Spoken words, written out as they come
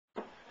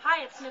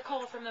Hi, it's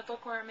Nicole from the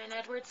Bookworm in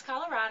Edwards,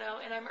 Colorado,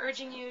 and I'm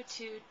urging you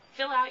to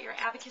fill out your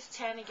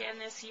ABACUS-10 again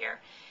this year.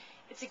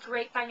 It's a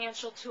great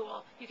financial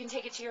tool. You can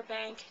take it to your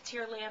bank, to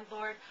your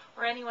landlord,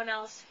 or anyone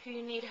else who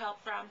you need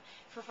help from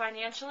for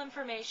financial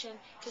information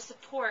to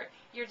support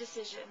your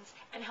decisions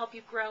and help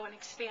you grow and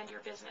expand your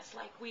business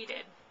like we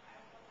did.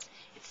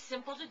 It's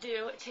simple to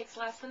do. It takes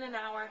less than an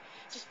hour.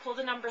 Just pull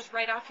the numbers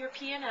right off your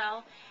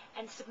P&L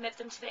and submit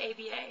them to the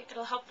ABA.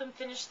 It'll help them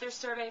finish their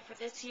survey for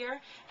this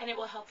year, and it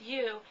will help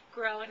you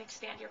grow and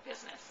expand your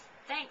business.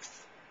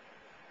 Thanks.